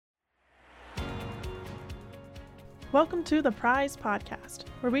Welcome to the Prize Podcast,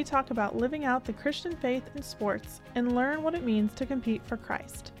 where we talk about living out the Christian faith in sports and learn what it means to compete for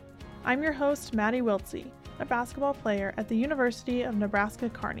Christ. I'm your host, Maddie Wiltse, a basketball player at the University of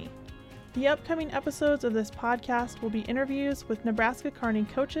Nebraska-Kearney. The upcoming episodes of this podcast will be interviews with Nebraska-Kearney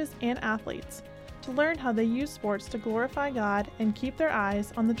coaches and athletes to learn how they use sports to glorify God and keep their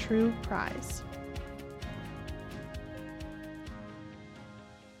eyes on the true prize.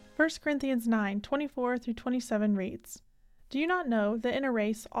 1 Corinthians 9:24-27 reads, "Do you not know that in a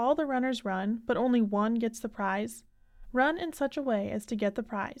race all the runners run, but only one gets the prize? Run in such a way as to get the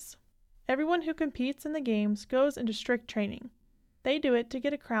prize. Everyone who competes in the games goes into strict training. They do it to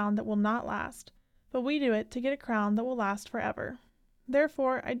get a crown that will not last, but we do it to get a crown that will last forever.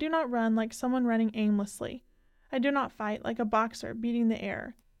 Therefore, I do not run like someone running aimlessly. I do not fight like a boxer beating the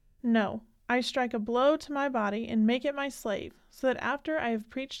air. No, I strike a blow to my body and make it my slave, so that after I have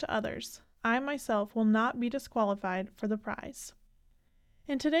preached to others, I myself will not be disqualified for the prize."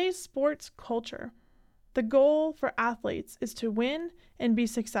 In today's sports culture, the goal for athletes is to win and be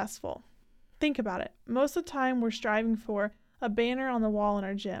successful. Think about it. Most of the time we're striving for a banner on the wall in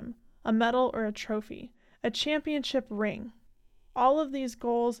our gym, a medal or a trophy, a championship ring. All of these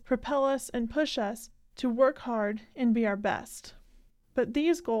goals propel us and push us to work hard and be our best. But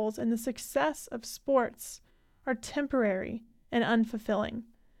these goals and the success of sports are temporary and unfulfilling.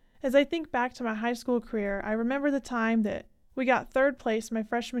 As I think back to my high school career, I remember the time that we got third place my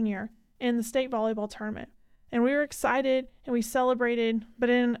freshman year in the state volleyball tournament. And we were excited and we celebrated, but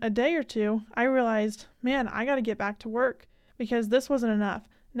in a day or two, I realized, man, I got to get back to work because this wasn't enough.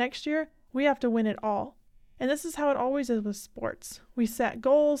 Next year, we have to win it all. And this is how it always is with sports. We set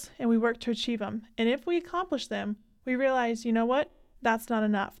goals and we work to achieve them. And if we accomplish them, we realize, you know what? That's not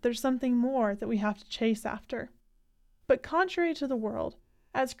enough. There's something more that we have to chase after. But contrary to the world,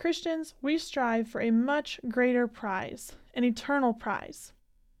 as Christians, we strive for a much greater prize, an eternal prize.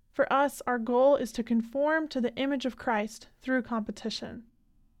 For us, our goal is to conform to the image of Christ through competition.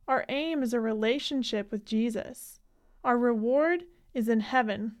 Our aim is a relationship with Jesus. Our reward is in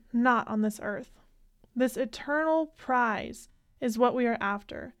heaven, not on this earth. This eternal prize is what we are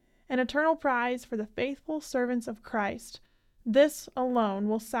after, an eternal prize for the faithful servants of Christ. This alone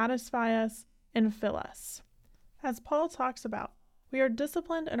will satisfy us and fill us. As Paul talks about, we are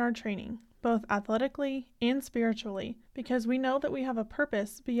disciplined in our training, both athletically and spiritually, because we know that we have a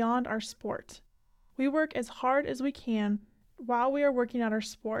purpose beyond our sport. We work as hard as we can while we are working at our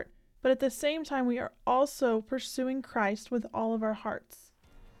sport, but at the same time we are also pursuing Christ with all of our hearts.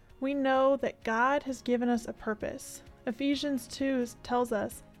 We know that God has given us a purpose. Ephesians 2 tells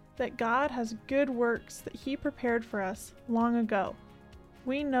us that God has good works that He prepared for us long ago.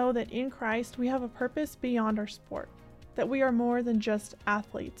 We know that in Christ we have a purpose beyond our sport, that we are more than just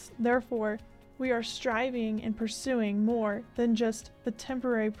athletes. Therefore, we are striving and pursuing more than just the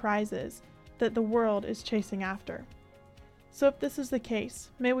temporary prizes that the world is chasing after. So if this is the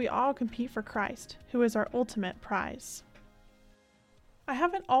case, may we all compete for Christ, who is our ultimate prize. I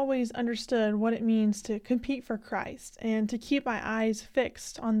haven't always understood what it means to compete for Christ and to keep my eyes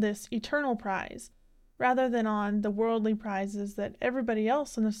fixed on this eternal prize, rather than on the worldly prizes that everybody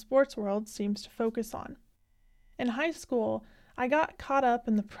else in the sports world seems to focus on. In high school, I got caught up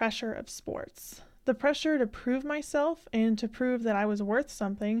in the pressure of sports, the pressure to prove myself and to prove that I was worth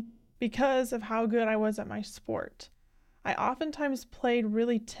something because of how good I was at my sport. I oftentimes played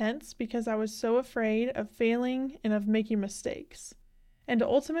really tense because I was so afraid of failing and of making mistakes. And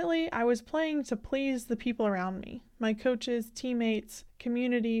ultimately, I was playing to please the people around me, my coaches, teammates,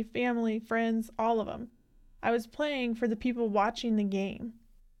 community, family, friends, all of them. I was playing for the people watching the game.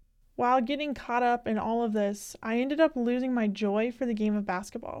 While getting caught up in all of this, I ended up losing my joy for the game of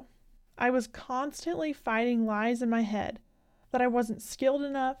basketball. I was constantly fighting lies in my head that I wasn't skilled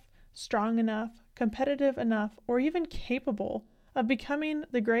enough, strong enough, competitive enough, or even capable of becoming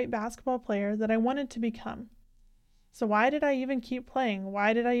the great basketball player that I wanted to become. So why did I even keep playing?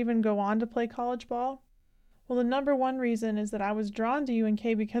 Why did I even go on to play college ball? Well, the number one reason is that I was drawn to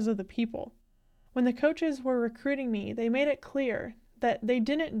UNK because of the people. When the coaches were recruiting me, they made it clear that they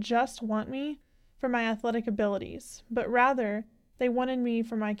didn't just want me for my athletic abilities, but rather they wanted me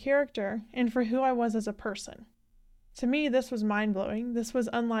for my character and for who I was as a person. To me, this was mind-blowing. This was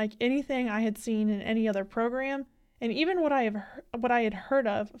unlike anything I had seen in any other program, and even what I had heard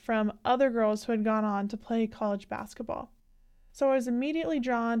of from other girls who had gone on to play college basketball. So I was immediately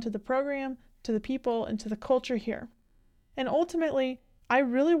drawn to the program, to the people, and to the culture here. And ultimately, I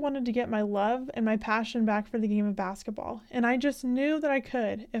really wanted to get my love and my passion back for the game of basketball, and I just knew that I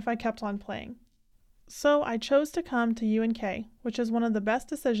could if I kept on playing. So I chose to come to UNK, which is one of the best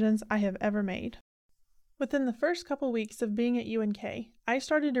decisions I have ever made. Within the first couple weeks of being at UNK, I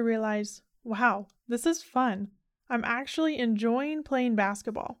started to realize, wow, this is fun. I'm actually enjoying playing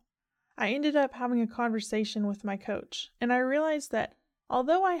basketball. I ended up having a conversation with my coach, and I realized that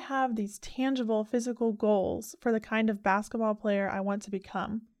although I have these tangible physical goals for the kind of basketball player I want to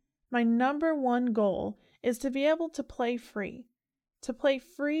become, my number one goal is to be able to play free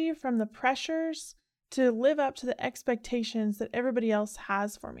from the pressures, to live up to the expectations that everybody else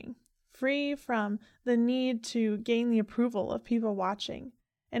has for me, free from the need to gain the approval of people watching,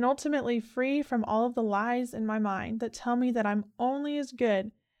 and ultimately free from all of the lies in my mind that tell me that I'm only as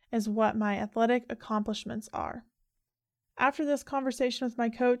good as what my athletic accomplishments are. After this conversation with my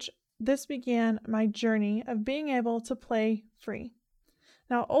coach, this began my journey of being able to play free.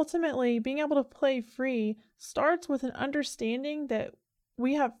 Now, ultimately, being able to play free starts with an understanding that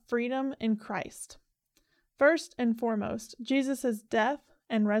we have freedom in Christ. First and foremost, Jesus' death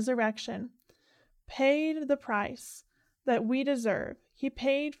and resurrection paid the price that we deserve. He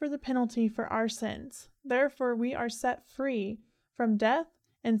paid for the penalty for our sins. Therefore, we are set free from death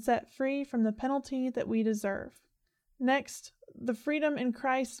and set free from the penalty that we deserve. Next, the freedom in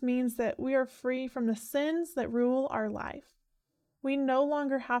Christ means that we are free from the sins that rule our life. We no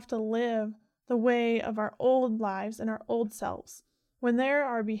longer have to live the way of our old lives and our old selves. When there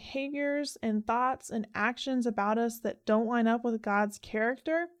are behaviors and thoughts and actions about us that don't line up with God's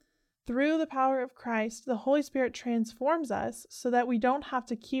character, through the power of Christ, the Holy Spirit transforms us so that we don't have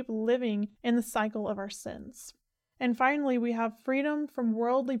to keep living in the cycle of our sins. And finally, we have freedom from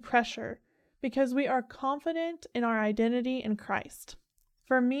worldly pressure because we are confident in our identity in Christ.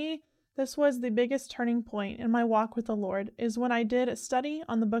 For me, this was the biggest turning point in my walk with the Lord, is when I did a study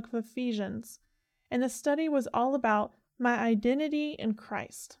on the book of Ephesians. And the study was all about my identity in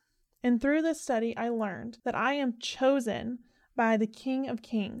Christ. And through this study, I learned that I am chosen by the King of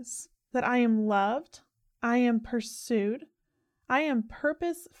Kings, that I am loved, I am pursued, I am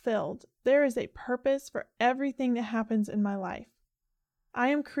purpose-filled. There is a purpose for everything that happens in my life. I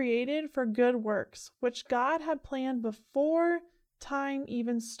am created for good works, which God had planned before time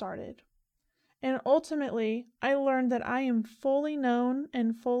even started. And ultimately, I learned that I am fully known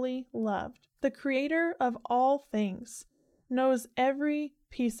and fully loved. The Creator of all things knows every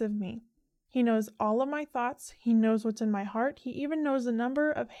piece of me. He knows all of my thoughts. He knows what's in my heart. He even knows the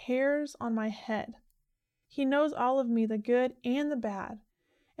number of hairs on my head. He knows all of me, the good and the bad.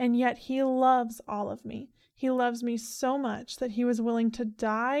 And yet He loves all of me. He loves me so much that He was willing to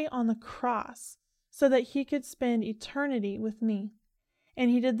die on the cross so that He could spend eternity with me.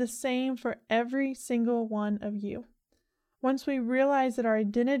 And He did the same for every single one of you. Once we realize that our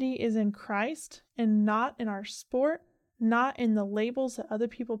identity is in Christ and not in our sport, not in the labels that other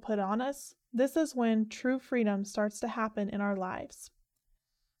people put on us, this is when true freedom starts to happen in our lives.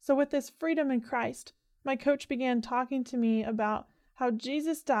 So with this freedom in Christ, my coach began talking to me about how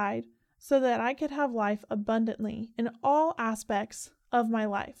Jesus died so that I could have life abundantly in all aspects of my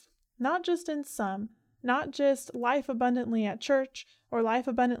life, not just in some, not just life abundantly at church or life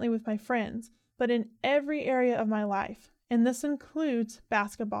abundantly with my friends, but in every area of my life. And this includes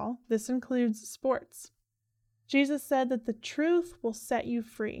basketball. This includes sports. Jesus said that the truth will set you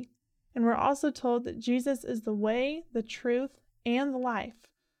free. And we're also told that Jesus is the way, the truth, and the life.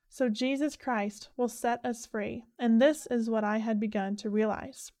 So Jesus Christ will set us free. And this is what I had begun to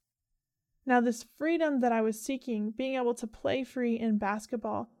realize. Now, this freedom that I was seeking, being able to play free in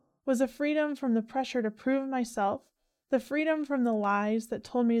basketball, was a freedom from the pressure to prove myself, the freedom from the lies that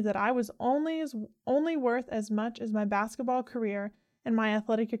told me that I was only worth as much as my basketball career and my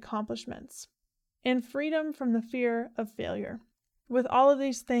athletic accomplishments, and freedom from the fear of failure. With all of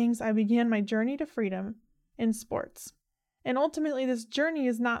these things, I began my journey to freedom in sports. And ultimately, this journey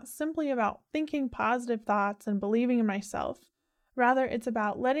is not simply about thinking positive thoughts and believing in myself. Rather, it's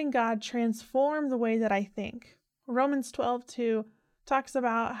about letting God transform the way that I think. Romans 12:2 talks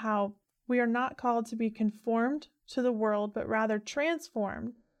about how we are not called to be conformed to the world, but rather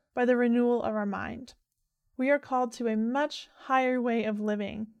transformed by the renewal of our mind. We are called to a much higher way of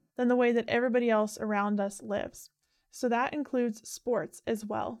living than the way that everybody else around us lives. So that includes sports as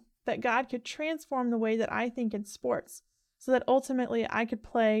well, that God could transform the way that I think in sports, so that ultimately I could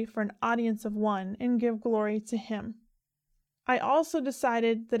play for an audience of one and give glory to Him. I also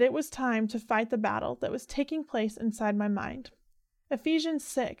decided that it was time to fight the battle that was taking place inside my mind. Ephesians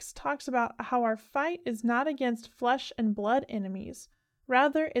 6 talks about how our fight is not against flesh and blood enemies.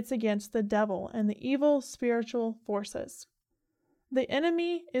 Rather, it's against the devil and the evil spiritual forces. The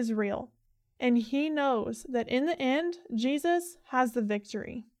enemy is real, and he knows that in the end, Jesus has the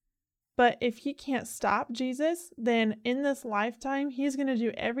victory. But if he can't stop Jesus, then in this lifetime, he's going to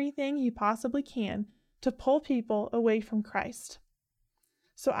do everything he possibly can to pull people away from Christ.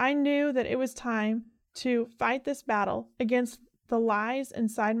 So I knew that it was time to fight this battle against the lies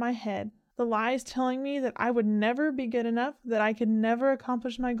inside my head, the lies telling me that I would never be good enough, that I could never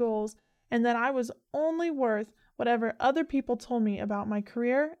accomplish my goals, and that I was only worth whatever other people told me about my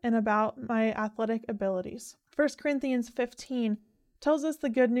career and about my athletic abilities. 1 Corinthians 15 tells us the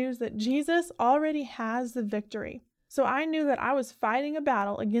good news that Jesus already has the victory. So I knew that I was fighting a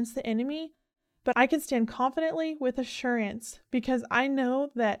battle against the enemy, but I can stand confidently with assurance because I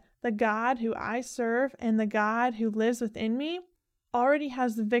know that the God who I serve and the God who lives within me already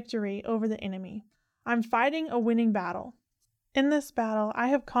has the victory over the enemy. I'm fighting a winning battle. In this battle, I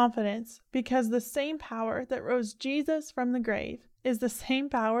have confidence because the same power that rose Jesus from the grave is the same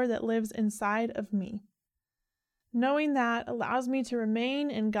power that lives inside of me. Knowing that allows me to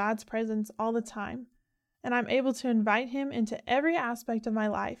remain in God's presence all the time, and I'm able to invite Him into every aspect of my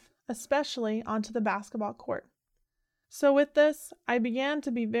life, especially onto the basketball court. So with this, I began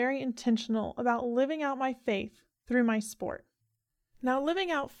to be very intentional about living out my faith through my sport. Now,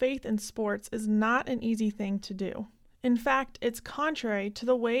 living out faith in sports is not an easy thing to do. In fact, it's contrary to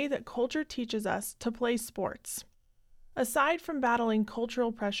the way that culture teaches us to play sports. Aside from battling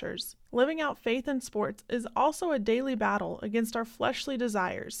cultural pressures, living out faith in sports is also a daily battle against our fleshly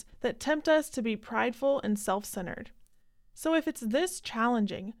desires that tempt us to be prideful and self-centered. So if it's this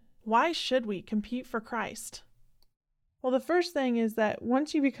challenging, why should we compete for Christ? Well, the first thing is that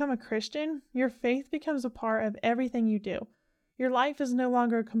once you become a Christian, your faith becomes a part of everything you do. Your life is no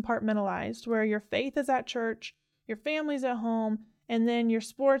longer compartmentalized, where your faith is at church, your family's at home, and then your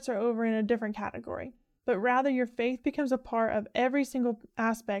sports are over in a different category. But rather your faith becomes a part of every single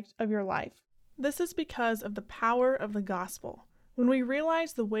aspect of your life. This is because of the power of the gospel. When we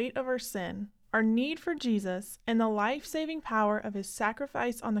realize the weight of our sin, our need for Jesus, and the life-saving power of His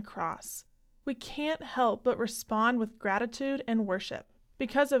sacrifice on the cross, we can't help but respond with gratitude and worship.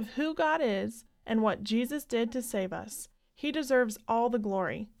 Because of who God is and what Jesus did to save us, He deserves all the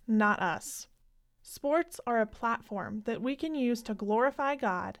glory, not us. Sports are a platform that we can use to glorify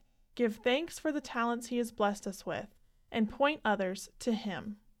God, give thanks for the talents He has blessed us with, and point others to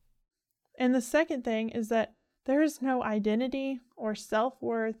Him. And the second thing is that there is no identity or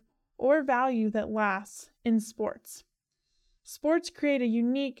self-worth or value that lasts in sports. Sports create a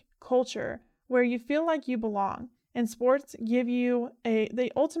unique culture where you feel like you belong, and sports they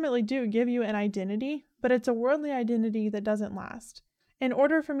ultimately do give you an identity, but it's a worldly identity that doesn't last. In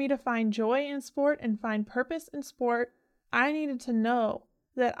order for me to find joy in sport and find purpose in sport, I needed to know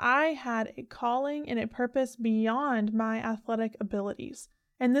that I had a calling and a purpose beyond my athletic abilities.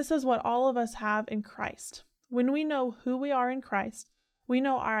 And this is what all of us have in Christ. When we know who we are in Christ, we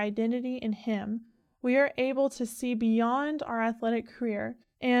know our identity in Him, we are able to see beyond our athletic career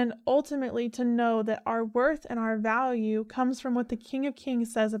and ultimately to know that our worth and our value comes from what the King of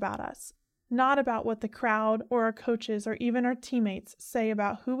Kings says about us, not about what the crowd or our coaches or even our teammates say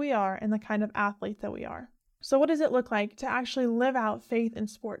about who we are and the kind of athlete that we are. So what does it look like to actually live out faith in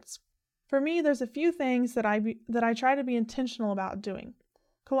sports? For me, there's a few things that I try to be intentional about doing.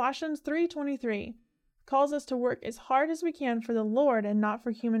 Colossians 3:23 calls us to work as hard as we can for the Lord and not for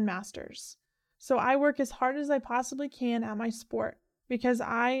human masters. So I work as hard as I possibly can at my sport because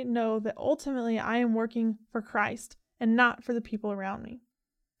I know that ultimately I am working for Christ and not for the people around me.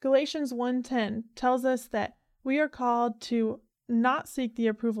 Galatians 1:10 tells us that we are called to not seek the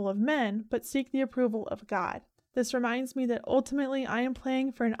approval of men, but seek the approval of God. This reminds me that ultimately I am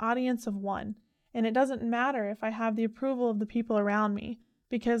playing for an audience of one, and it doesn't matter if I have the approval of the people around me,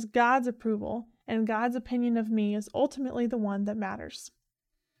 because God's approval and God's opinion of me is ultimately the one that matters.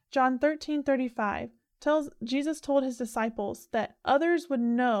 John 13:35 Jesus told His disciples that others would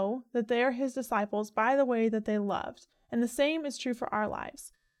know that they are His disciples by the way that they loved, and the same is true for our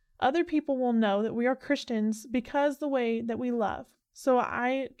lives. Other people will know that we are Christians because the way that we love. So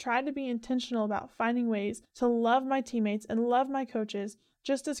I try to be intentional about finding ways to love my teammates and love my coaches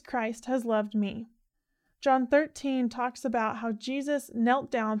just as Christ has loved me. John 13 talks about how Jesus knelt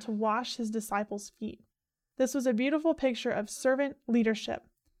down to wash His disciples' feet. This was a beautiful picture of servant leadership.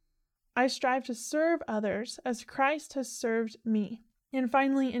 I strive to serve others as Christ has served me. And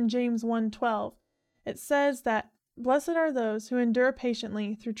finally, in James 1:12, it says that blessed are those who endure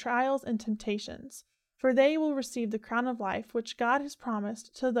patiently through trials and temptations, for they will receive the crown of life which God has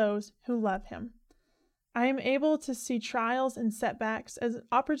promised to those who love Him. I am able to see trials and setbacks as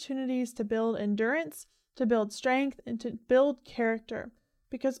opportunities to build endurance, to build strength, and to build character,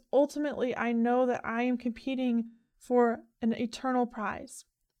 because ultimately I know that I am competing for an eternal prize.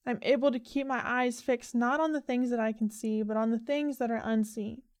 I'm able to keep my eyes fixed not on the things that I can see, but on the things that are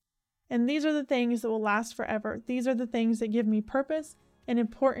unseen. And these are the things that will last forever. These are the things that give me purpose and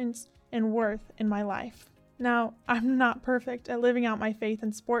importance and worth in my life. Now, I'm not perfect at living out my faith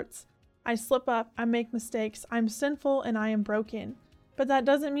in sports. I slip up, I make mistakes, I'm sinful, and I am broken. But that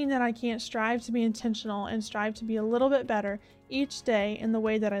doesn't mean that I can't strive to be intentional and strive to be a little bit better each day in the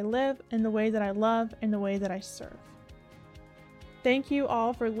way that I live, in the way that I love, and the way that I serve. Thank you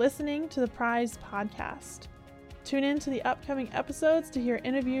all for listening to the Prize Podcast. Tune in to the upcoming episodes to hear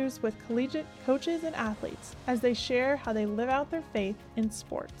interviews with collegiate coaches and athletes as they share how they live out their faith in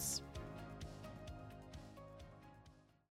sports.